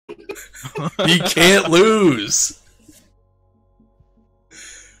He can't lose.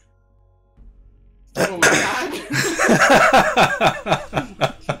 Oh my god.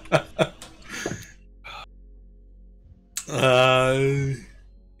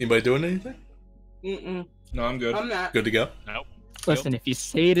 Anybody doing anything? Mm-mm. No, I'm good. I'm not. Good to go? Nope. Listen, if you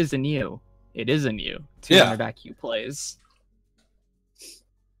say it isn't you, it isn't you. Yeah. 200 IQ plays.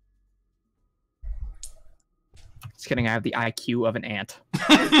 Just kidding, I have the IQ of an ant.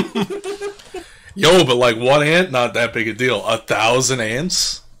 Yo, but like one ant, not that big a deal. 1,000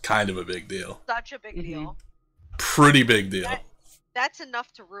 ants, kind of a big deal. Such a big deal. Pretty big deal. That's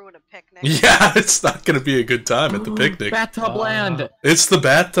enough to ruin a picnic. Yeah, it's not going to be a good time at the picnic. Bathtub land! It's the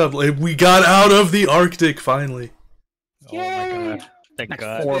bathtub. We got out of the Arctic, finally. Oh my god. Thank Next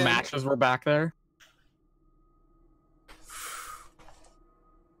god. 4 matches were back there.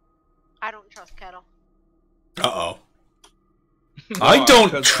 I don't trust Kettle. Uh-oh. I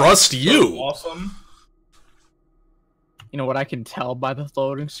don't trust you. Awesome. You know what I can tell by the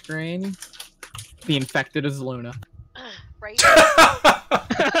loading screen? The infected is Luna. Right?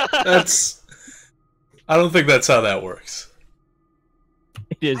 That's... I don't think that's how that works.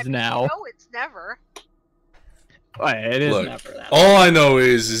 It is now. No, it's never. It is Look, never that. all I know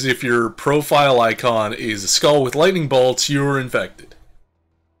is if your profile icon is a skull with lightning bolts, you're infected.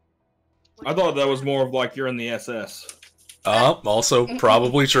 I thought that was more of like you're in the SS. Also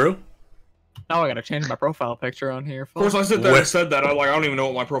probably true. Now I gotta change my profile picture on here. Of course, I sit there and said that. I'm like, I don't even know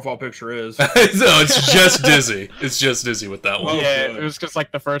what my profile picture is. No, it's just Dizzy. It's just Dizzy with that one. Yeah, it was just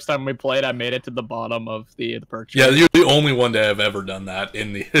like the first time we played, I made it to the bottom of the perch. Yeah, you're the only one to have ever done that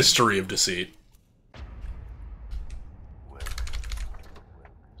in the history of Deceit.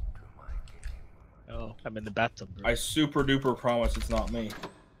 Oh, I'm in the bathtub. I super duper promise it's not me.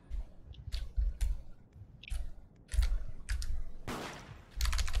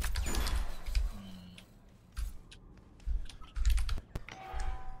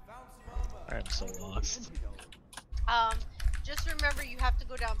 I'm so lost. Just remember you have to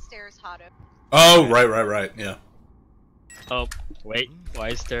go downstairs, Hato. Oh, right, yeah. Oh, wait. Why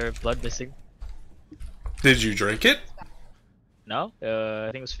is there blood missing? Did you drink it? No? I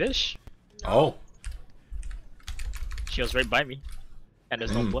think it was fish. Oh. She was right by me. And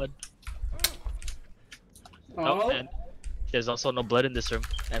there's no blood. Oh, and there's also no blood in this room.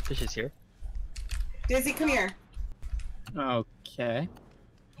 And fish is here. Dizzy, come here. Okay.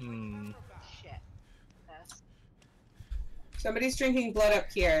 Shit. Yes. Somebody's drinking blood up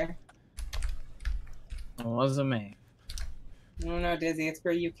here. It wasn't me. Oh no, Dizzy, it's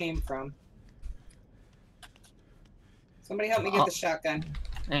where you came from. Somebody help me get the shotgun.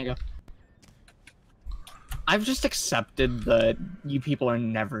 There you go. I've just accepted that you people are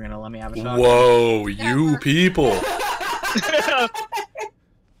never gonna let me have a shotgun. Whoa, you people.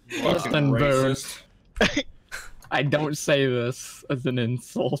 Listen, racist. I don't say this as an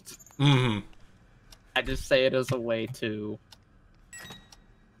insult. I just say it as a way to...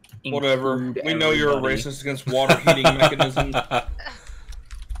 Whatever. include We know you're a everybody. racist against water heating mechanisms.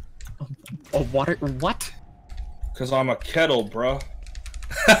 Oh, water... What? Because I'm a kettle, bruh.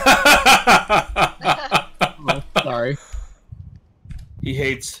 Oh, sorry. He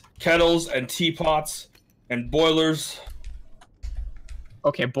hates kettles and teapots and boilers.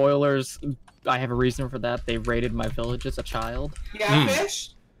 Okay, boilers... I have a reason for that. They raided my village as a child. Yeah,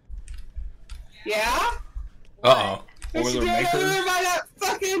 fish? Yeah? Uh-oh. Fish, Boiler get makers? over by that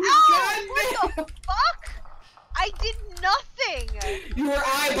fucking What gun! the fuck? I did nothing! You were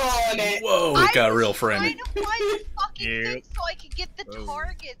eyeballing it! Whoa, it got real framey. I was trying to find the fucking thing so I could get the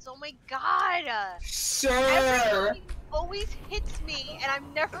targets. Oh my god! Sure! Everything always hits me, and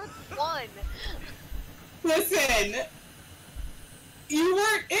I'm never won. Listen! You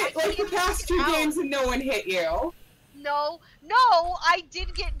weren't it like the past 2 games and no one hit you. No, I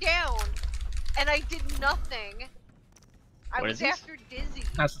did get down, and I did nothing. I What was is this? after Dizzy.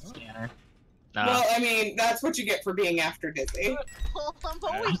 That's the scanner. Nah. Well, I mean, that's what you get for being after Dizzy. Well, I'm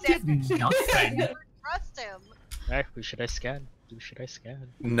always I after did Dizzy. I nothing. never trust him. Alright, who should I scan? Who should I scan?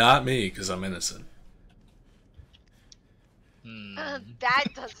 Not me, because I'm innocent.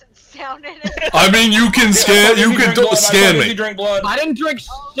 That doesn't sound innocent. I mean, you can scan. You can scan He me. drank blood. I didn't drink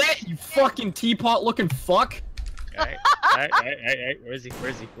shit, you fucking teapot looking fuck! Alright, where is he?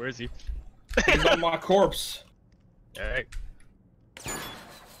 Where is he? Where is he? He's on my corpse. Alright.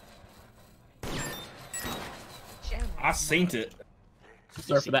 I seen it.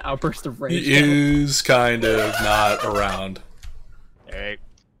 Sorry for that outburst of rage. He is kind of not around. Alright.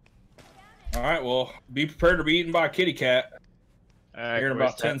 Alright, well, be prepared to be eaten by a kitty cat. Alright, Here in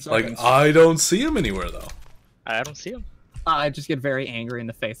where's about 10 that? seconds. Like, I don't see him anywhere, though. I don't see him. I just get very angry in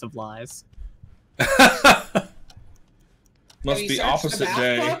the face of lies. Must be opposite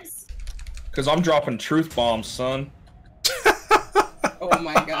day. Because I'm dropping truth bombs, son. Oh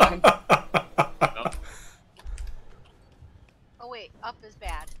my god. Oh wait, up is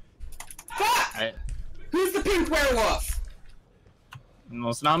bad. Fuck! Who's the pink werewolf? No,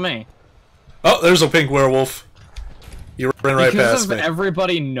 it's not me. Oh, there's a pink werewolf. You ran right Because past of me.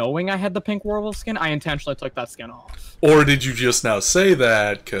 everybody knowing I had the pink werewolf skin, I intentionally took that skin off. Or did you just now say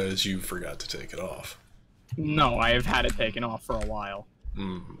that because you forgot to take it off? No, I have had it taken off for a while.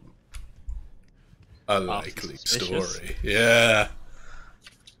 A likely suspicious. story. Yeah.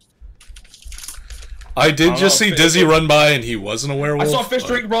 I did just see Dizzy run by and he wasn't a werewolf. I saw fish but-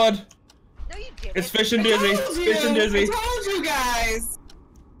 drink blood. No, you didn't. It's Fish and Dizzy. Fish and Dizzy. I told you guys.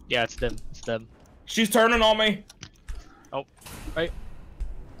 Yeah, it's them. It's them. She's turning on me. Oh, right.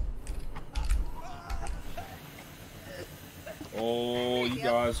 Oh, you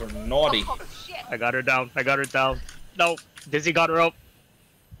guys are naughty. Oh shit! I got her down. I got her down. No, Dizzy got her up.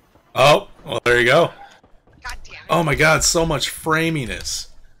 Oh, well, there you go. God damn it! Oh my god, so much framiness.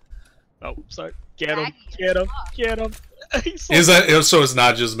 Oh, sorry. Get him. Get him. Get him. Is that so? It's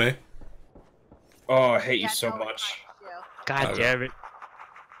not just me. Oh, I hate you Yeah, so no, much. it's not you. God Okay. damn it.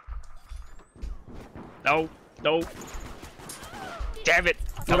 No. No. Damn it.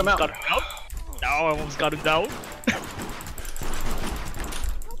 Took him out. Got him down. No, I almost got him down.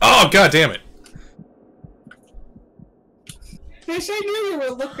 Oh god damn it. Fish, I knew you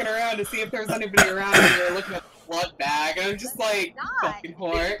were looking around to see if there was anybody around and you were looking at the blood bag. I'm just like, Not. fucking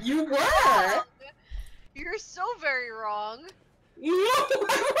whore. You were! Wrong. You're so very wrong. No!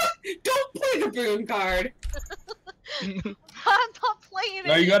 Don't play the boon card! I'm not playing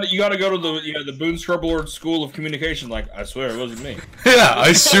No, it. you gotta go to the Boone Scrubblord School of Communication. Like, I swear it wasn't me. Yeah,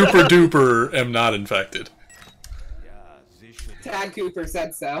 I super duper am not infected. Tad Cooper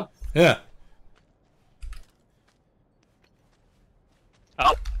said so. Yeah.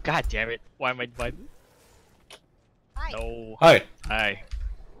 Oh, god damn it. Why am I fighting? Hi. No. Hi. Hi.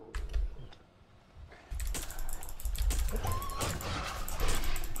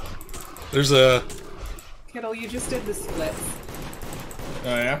 There's a. Kittle, you just did the splits.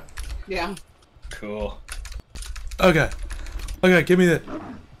 Oh yeah. Yeah. Cool. Okay. Okay, give me that.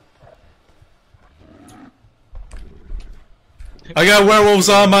 I got werewolves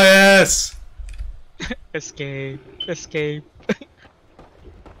on my ass. Escape. Escape.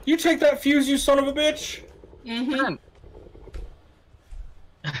 You take that fuse, you son of a bitch. Mm-hmm.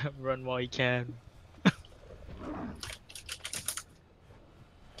 Run while you can.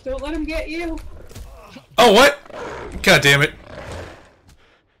 Don't let him get you. Oh what? God damn it.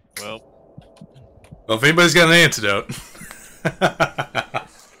 Well. Well, if anybody's got an antidote.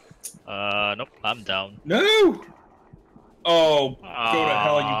 Nope. I'm down. No. Oh, go to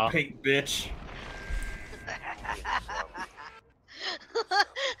hell, Aw. you pink bitch.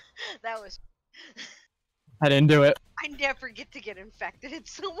 That was. I didn't do it. I never get to get infected.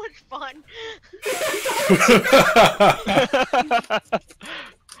 It's so much fun.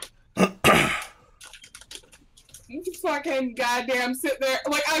 You fucking goddamn sit there.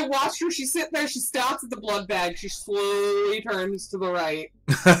 Like, I watched her, she's sitting there, she stops at the blood bag, she slowly turns to the right,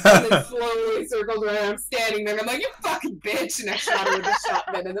 and then slowly circles around. I'm standing there, and I'm like, you fucking bitch, and I shot her with a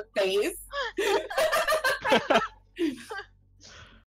shotgun in the face.